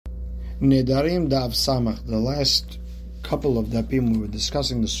Nedarim Daf Samach. The last couple of dapim we were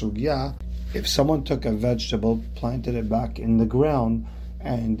discussing the sugya. If someone took a vegetable, planted it back in the ground,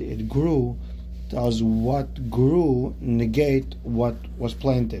 and it grew, does what grew negate what was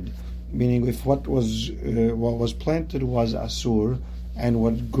planted? Meaning, if what was planted was asur, and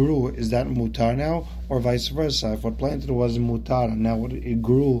what grew, is that mutar now, or vice versa? If what planted was mutar, and now what it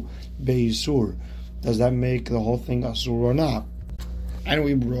grew beisur, does that make the whole thing asur or not? And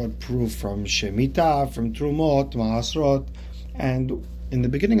we brought proof from Shemitah, from Trumot, Maasrot, and in the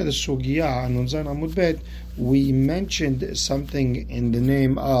beginning of the Sugya, Nun Zayin Amud Bet, we mentioned something in the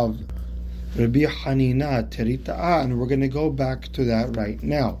name of Rabbi Hanina Terita'a, and we're going to go back to that right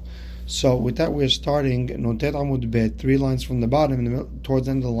now. So with that, we're starting Nun Tet Amud Bet, 3 lines from the bottom, in the middle, towards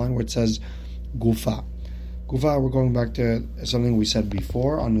the end of the line where it says Gufa. Gufa, we're going back to something we said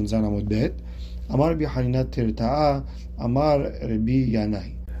before on Nun Zayin Amud Bet. Amar Rabbi Hanina Terita'a, Amar Rabbi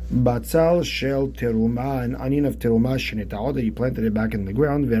Yanai. Batzal shel teruma, an onion of teruma shenita'ot, that you planted it back in the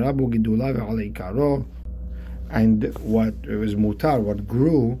ground. Verabu gidula ve'alei karo, and what it was mutar, what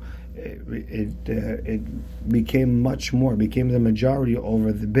grew, it became much more, became the majority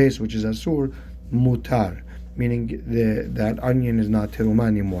over the base, which is asur, mutar, meaning that onion is not teruma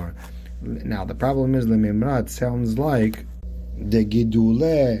anymore. Now the problem is lemimrat sounds like the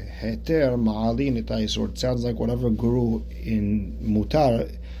gidule heter ma'alin etaisur. It sounds like whatever grew in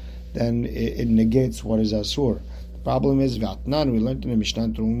mutar, then it negates what is asur. The problem is Vatnan. We learned in the Mishnah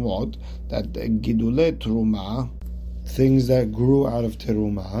Trumot that gidule truma, things that grew out of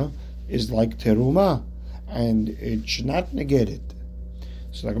teruma, is like teruma, and it should not negate it.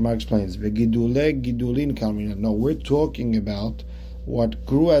 So the Gemara explains, "Gidule gidulin kalmina." No, we're talking about what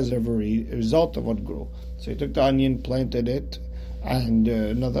grew as a result of what grew. So you took the onion, planted it, and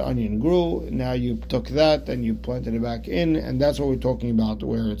another onion grew. Now you took that and you planted it back in, and that's what we're talking about,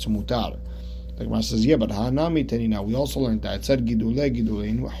 where it's mutar. The Gemara says, yeah, but hanami tenina. We also learned that it said gidule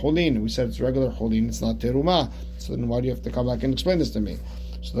gidulin holin. We said it's regular holin. It's not teruma. So then why do you have to come back and explain this to me?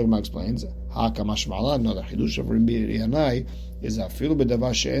 So the Gemara explains, ha kamash ma'alan. No, the chidush of Rabbi Yanai is afilu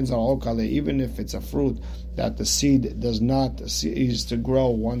b'davar she'en zar kale. Even if it's a fruit that the seed does not cease to grow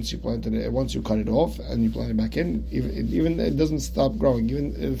once you planted it, once you cut it off and you plant it back in, even it doesn't stop growing.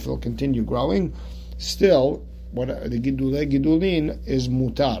 Even if it'll continue growing, still, what the gidulin is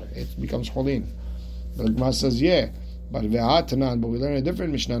mutar. It becomes holin. The Gemara says, yeah, but we learn a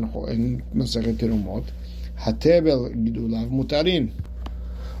different Mishnah in Masechet Terumot. Hatebel gidulav mutarin.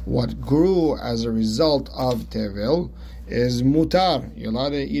 What grew as a result of tevel is mutar. You're allowed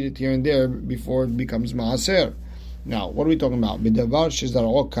to eat it here and there before it becomes maaser. Now, what are we talking about? B'davar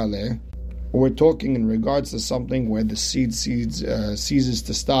shezar'o kaleh. We're talking in regards to something where the seed ceases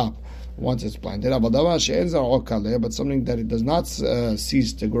to stop once it's planted. B'davar she'en zar'o kaleh, but something that it does not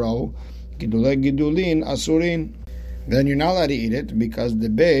cease to grow. Gidule gidulin asurin. Then you're not allowed to eat it because the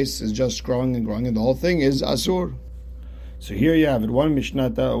base is just growing and growing, and the whole thing is asur. So here you have it. One Mishnah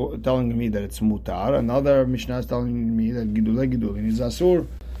telling me that it's mutar. Another Mishnah is telling me that gidule gidulin is asur.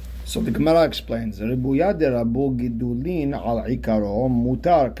 So the Gemara explains, Ribuya de rabu gidulin al ikaro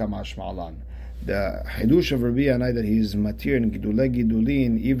mutar kamash ma'alan. The hidush of Rabbi Yanai that he is matir in gidule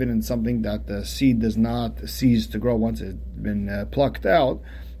gidulin, even in something that the seed does not cease to grow once it's been plucked out.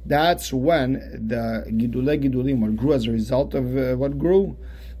 That's when the gidule gidulim, what grew as a result of what grew,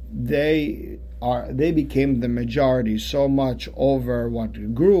 they became the majority so much over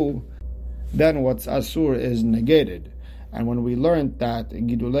what grew, then what's asur is negated. And when we learned that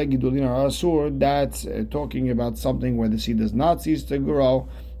gidule gidulin are asur, that's talking about something where the seed does not cease to grow,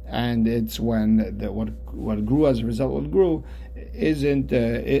 and it's when what grew as a result of what grew isn't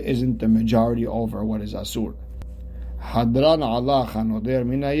the majority over what is asur. Hadran Allah chanoder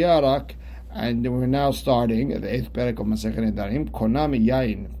min hayarak, and we're now starting the 8th perek of Masechet Nedarim. Konami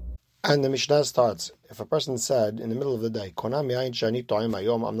yain. And the Mishnah starts, if a person said in the middle of the day, Konam yain shani to'im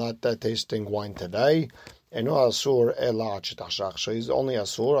hayom, I'm not tasting wine today, eno asur ela ad shetachshach, so he's only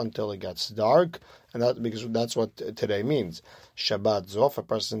asur until it gets dark, and that because that's what today means. Shabbat zof, a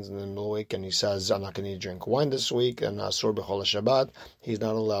person's in the middle of the week and he says, I'm not going to drink wine this week, and asur b'chol Shabbat, he's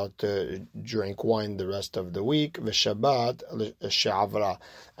not allowed to drink wine the rest of the week. V'Shabbat she'avra,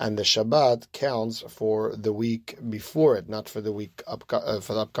 and the Shabbat counts for the week before it, not for the week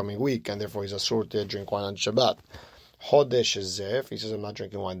for the upcoming week, and therefore he's asur to drink wine on Shabbat. Chodesh zef, he says, I'm not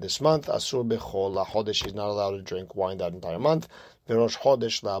drinking wine this month. Asur b'chol Chodesh, he's not allowed to drink wine that entire month. Rosh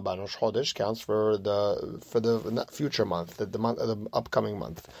Chodesh la'aba, Rosh Chodesh counts for the future month, the upcoming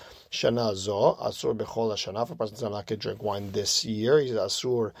month. Shana zo asur bechol hashana. If a person says I'm not going to drink wine this year, he's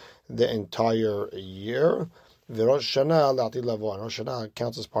asur the entire year. Rosh Hashanah La'atid Lavo, and Rosh Hashanah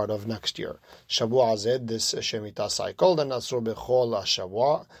counts as part of next year. Shavua Zed, this Shemitah cycle, then Asur Bechol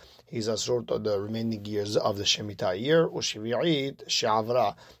Shavua. He's Asur to the remaining years of the Shemitah year. Ushvi'it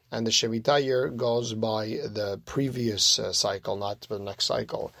She'avra, and the Shemitah year goes by the previous cycle, not the next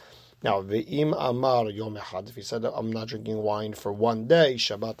cycle. Now, Ve'im Amar Yom Echad, if he said, I'm not drinking wine for one day,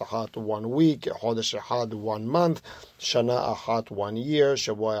 Shabbat Achat 1 week, Chodesh Echad 1 month, Shana Achat 1 year,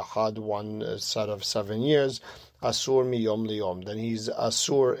 Shavua Echad 1 set of 7 years, Asur Miyom Liyom. Then he's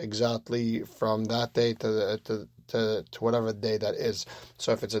Asur exactly from that day to whatever day that is.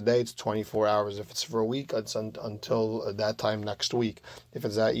 So if it's a day, it's 24 hours. If it's for a week, it's until that time next week. If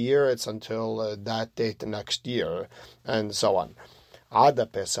it's that year, it's until that date next year, and so on. Ada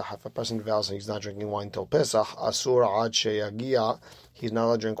Pesach, if a person vows and he's not drinking wine until Pesach, Asur Ad Sheyagia, he's not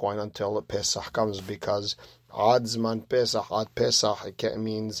allowed to drink wine until Pesach comes, because Ad Zman Pesach, Ad Pesach, it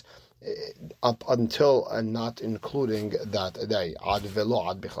means up until and not including that day. Ad Velo,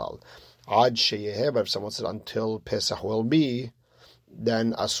 Ad Bichlal. Ad Sheyeh, but if someone said until Pesach will be,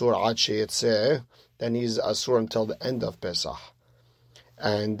 then Asur Ad Sheyetzeh, then he's Asur until the end of Pesach.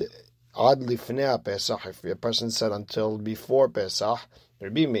 And Ad lifnei Pesach, if a person said until before Pesach,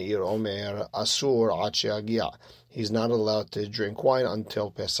 Rabbi Meir Omer Asur Ad Sheyagia, he's not allowed to drink wine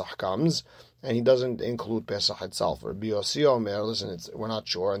until Pesach comes, and he doesn't include Pesach itself. Rabbi Yossi Omer, listen, we're not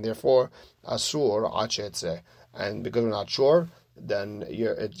sure, and therefore Asur Ad Sheyetzeh, and because we're not sure, then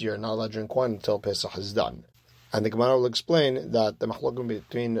you're not allowed to drink wine until Pesach is done. And the Gemara will explain that the machlokum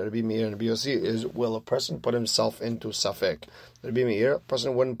between Rabbi Meir and Rabbi Yossi is, will a person put himself into safek? Rabbi Meir, a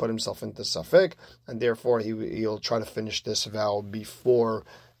person wouldn't put himself into safek, and therefore he'll try to finish this vow before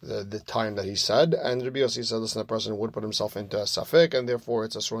the time that he said. And Rabbi Yossi said, listen, a person would put himself into a safek, and therefore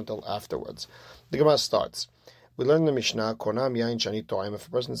it's asur until afterwards. The Gemara starts. We learn in the Mishnah, Konam yain shani to'im. If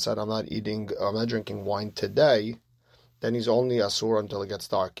a person said, I'm not drinking wine today, then he's only asur until it gets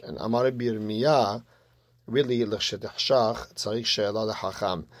dark. And Amar Birmiyah, really, there's a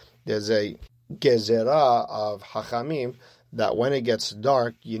gezerah of hachamim that when it gets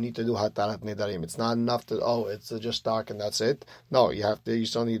dark, you need to do hatarat nedarim. It's not enough to, it's just dark and that's it. No, you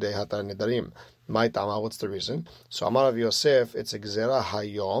still need a hatarat nedarim. My tama, what's the reason? So Amar of Yosef, it's a gezerah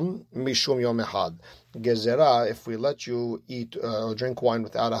hayom mishum yom echad. Gezerah, if we let you eat or drink wine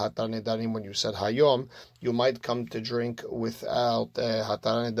without a hatarat nedarim when you said hayom, you might come to drink without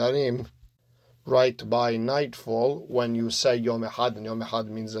hatarat nedarim right by nightfall when you say Yom Echad, and Yom Echad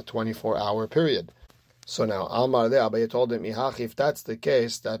means a 24-hour period. So now, Amar de Abaye told him, if that's the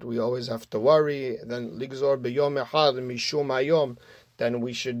case, that we always have to worry, then Ligzor B'Yom Echad Mishum Hayom, then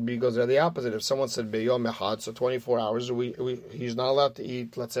we should be goes the opposite. If someone said B'Yom Echad, so 24 hours, he's not allowed to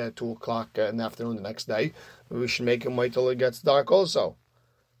eat, let's say at 2 o'clock in the afternoon the next day, we should make him wait till it gets dark also.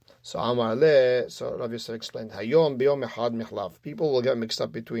 So Amar Le, so Rav Yosef explained, Hayom b'yom echad michlav. People will get mixed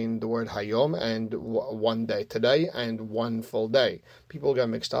up between the word Hayom and one day, today, and one full day. People get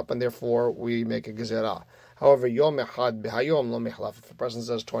mixed up, and therefore we make a gezerah. However, Yom echad b'Hayom lo michlav. If a person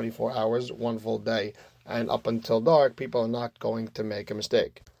says 24 hours, one full day, and up until dark, people are not going to make a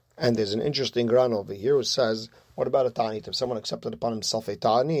mistake. And there's an interesting Ran over here who says, what about a ta'anit? If someone accepted upon himself a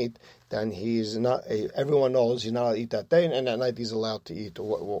ta'anit, then he's not. Everyone knows he's not allowed to eat that day, and at night he's allowed to eat.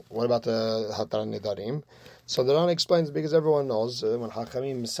 What about the hatarat nedarim? So the Ran explains, because everyone knows when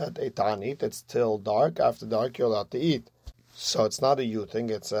Hachamim set a ta'anit, it's till dark. After dark, you're allowed to eat. So it's not a you thing;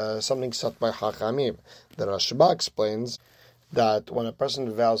 it's something set by Hachamim. The Rashba explains that when a person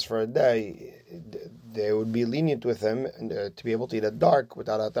vows for a day, they would be lenient with him to be able to eat at dark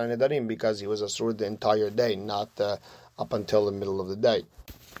without hatarat nedarim, because he was asur the entire day, not up until the middle of the day.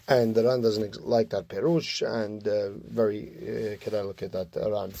 And the Ran doesn't like that perush, and very kedai look at that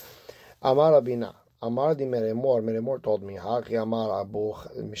Ran. Amar Abina, Amar di Meremor told me, Haki Amar Abu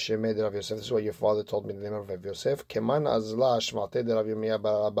Mishemed Rav Yosef. This is what your father told me, the name of Rav Yosef. Keman Azla Shmate de Rav Yirmiyah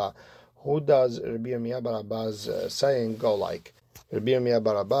bar Abba. Who does Rabbi Yirmiyah bar Abba's saying go like? Rabbi Yirmiyah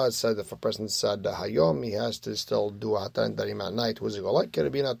bar Abba said if a person said Hayom, he has to still do hatarat nedarim at night. Who does it go like?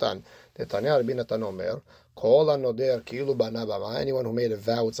 Rabbi Natan. The Tanya Rabbi Natan Omer. Anyone who made a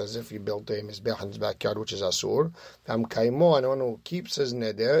vow, it's as if he built a mizbeach in his backyard, which is asur. Anyone who keeps his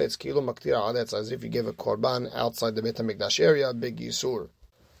neder, it's kilu maktir, it's as if he gave a korban outside the Beit HaMikdash area, big yisur.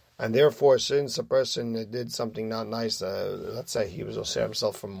 And therefore, since a person did something not nice, let's say he was osir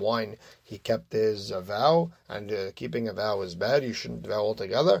himself from wine, he kept his vow, and keeping a vow is bad, you shouldn't vow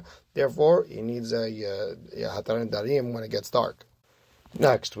altogether. Therefore, he needs a hatarat nedarim when it gets dark.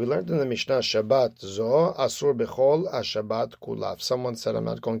 Next, we learned in the Mishnah, Shabbat zo asur bechol Shabbat kula. If someone said, I'm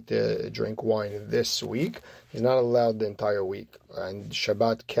not going to drink wine this week, he's not allowed the entire week. And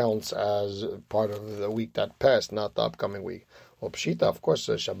Shabbat counts as part of the week that passed, not the upcoming week. Well, Pshita, of course,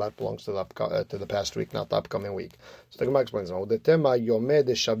 Shabbat belongs to the past week, not the upcoming week. So the Gemara explains,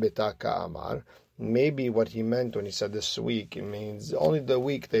 maybe what he meant when he said this week, it means only the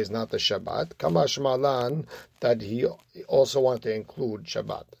weekdays, not the Shabbat. Kamash malan, that he also wanted to include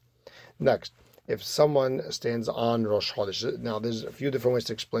Shabbat. Next, if someone stands on Rosh Chodesh, now there's a few different ways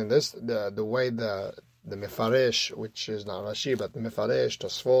to explain this. The way the Mefaresh, which is not Rashi, but the Mefaresh,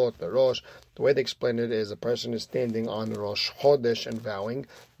 Tosfot, the Rosh, the way they explain it is a person is standing on Rosh Chodesh and vowing.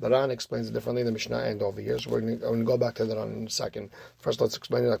 The Ran explains it differently in the Mishnah and over here, so we're going to go back to the Ran in a second. First, let's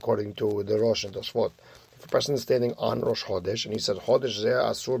explain it according to the Rosh and Tosfot. If a person is standing on Rosh Chodesh and he said, Chodesh zeh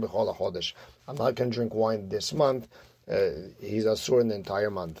asur b'chol chodesh, I'm not going to drink wine this month, he's asur in the entire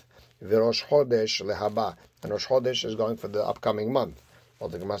month. V'rosh Chodesh lehaba, and Rosh Chodesh is going for the upcoming month. Well,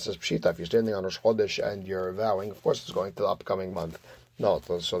 the Gemara says, Pshita, if you're standing on Rosh Chodesh and you're vowing, of course it's going to the upcoming month. No,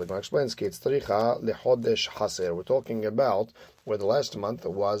 so the Gemara explains, we're talking about where the last month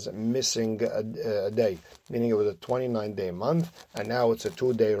was missing a day, meaning it was a 29-day month, and now it's a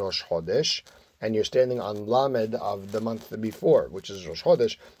 2-day Rosh Chodesh, and you're standing on Lamed of the month before, which is Rosh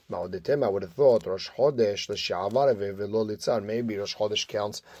Chodesh. I would have thought Rosh Chodesh, maybe Rosh Chodesh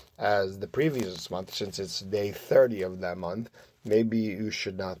counts as the previous month, since it's day 30 of that month. Maybe you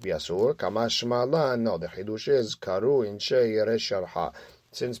should not be asur. Kamash malan, no, the chidush is karu inshei resharha.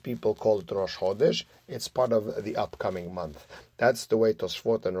 Since people call it Rosh Chodesh, it's part of the upcoming month. That's the way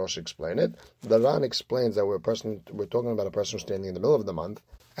Tosfot and Rosh explain it. The Ran explains that we're talking about a person standing in the middle of the month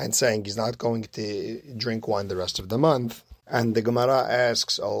and saying he's not going to drink wine the rest of the month. And the Gemara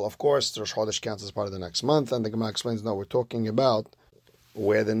asks, oh, of course, Rosh Chodesh counts as part of the next month. And the Gemara explains, no, we're talking about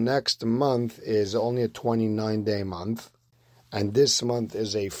where the next month is only a 29-day month, and this month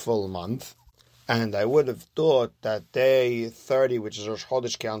is a full month. And I would have thought that day 30, which is Rosh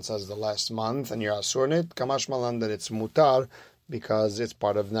Chodesh, counts as the last month, and you're asur it, kamash malan, that it's mutar, because it's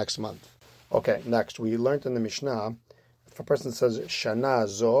part of next month. Okay, next, we learned in the Mishnah, if a person says, Shana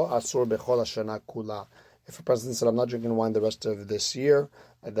zo asur bechol shana kula. If a person said, I'm not drinking wine the rest of this year,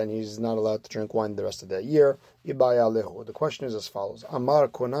 then he's not allowed to drink wine the rest of that year. Ibaya lehu. The question is as follows. Amar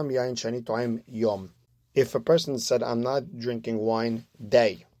konam yain shani toim yom. If a person said, I'm not drinking wine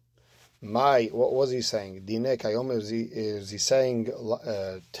day, what was he saying? Dine kayom, is he saying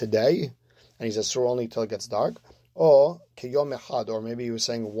today, and he's asur only till it gets dark? Or kayom echad, or maybe he was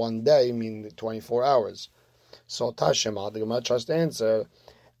saying one day, meaning 24 hours. So Tashema, the Gemara tries to answer,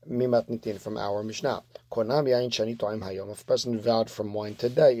 Mimat Nitin, from our Mishnah. Konam yain shani toim hayom. If a person vowed from wine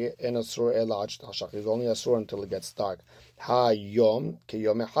today, in asur elach tashach, he's only asur until it gets dark. Hayom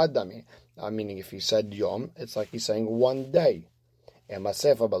kayom echad dami. Meaning, if he said yom, it's like he's saying one day. And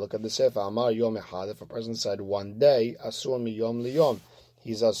Masefa, but look at the Sefer. Amar yom echad. If a person said one day, asur mi yom liyom,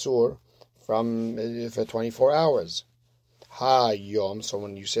 he's asur for 24 hours. Ha yom. So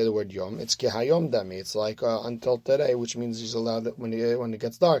when you say the word yom, it's ki hayom dami. It's like until today, which means he's allowed it when it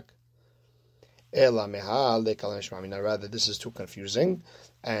gets dark. Ela mehal lekal mishmamina. Rather, this is too confusing,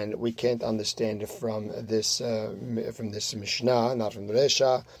 and we can't understand from this Mishnah, not from the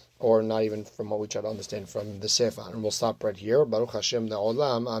Resha, or not even from what we try to understand from the Sefer. And we'll stop right here. Baruch Hashem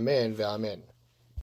Na'olam. Amen ve'amen.